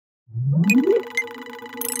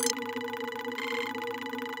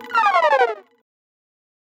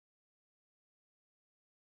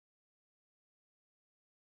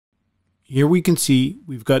Here we can see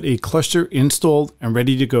we've got a cluster installed and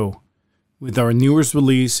ready to go with our newest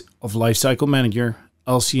release of Life Cycle Manager,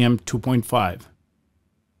 LCM 2.5.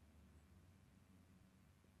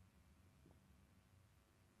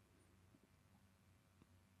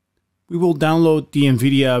 We will download the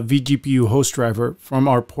NVIDIA vGPU host driver from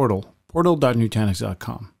our portal,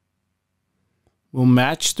 portal.nutanix.com. We'll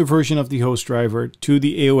match the version of the host driver to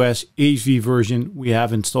the AOS AHV version we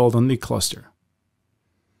have installed on the cluster.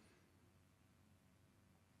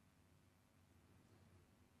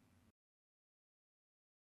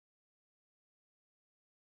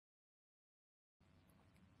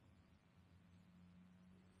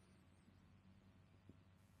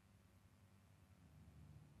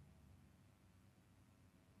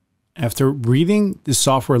 After reading the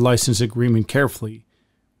software license agreement carefully,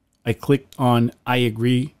 I clicked on I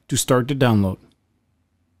agree to start the download.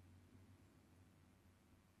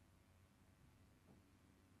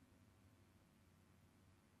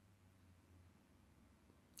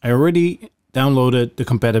 I already downloaded the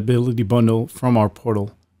compatibility bundle from our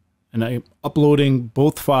portal, and I'm uploading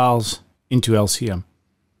both files into LCM.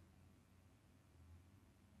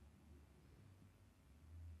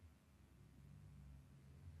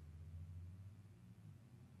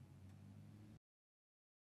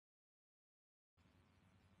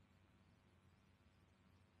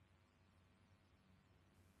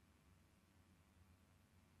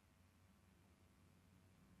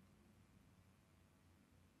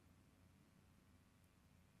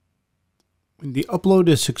 When the upload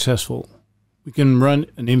is successful, we can run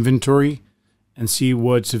an inventory and see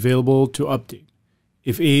what's available to update.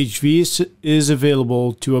 If AHV is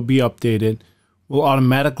available to be updated, we'll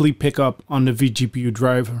automatically pick up on the vGPU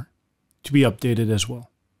driver to be updated as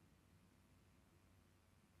well.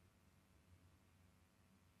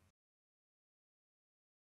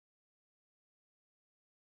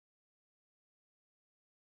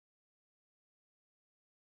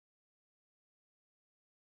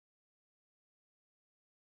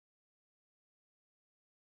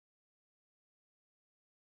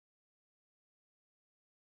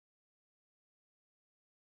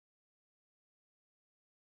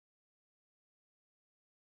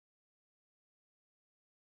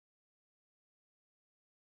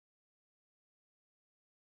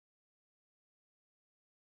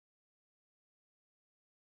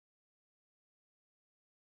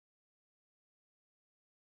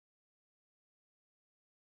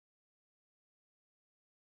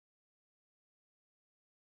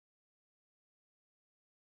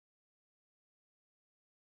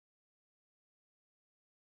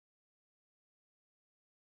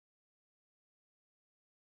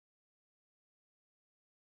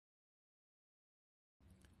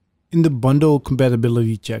 In the bundle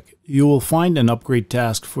compatibility check, you will find an upgrade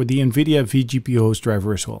task for the NVIDIA vGPU host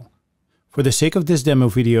driver as well. For the sake of this demo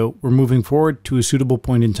video, we're moving forward to a suitable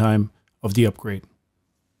point in time of the upgrade.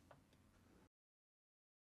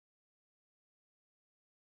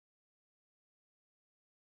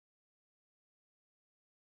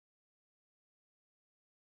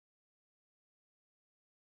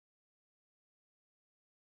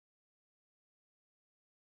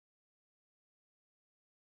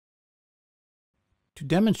 To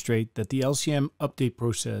demonstrate that the LCM update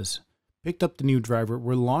process picked up the new driver,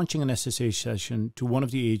 we're launching an SSH session to one of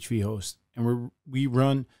the AHV hosts, and we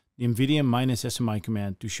run the NVIDIA -SMI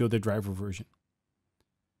command to show the driver version.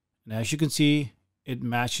 And as you can see, it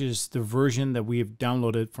matches the version that we have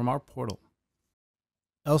downloaded from our portal.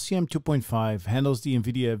 LCM 2.5 handles the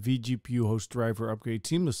NVIDIA vGPU host driver upgrade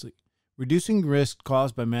seamlessly, reducing risk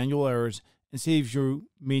caused by manual errors and saves you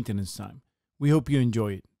maintenance time. We hope you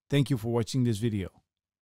enjoy it. Thank you for watching this video.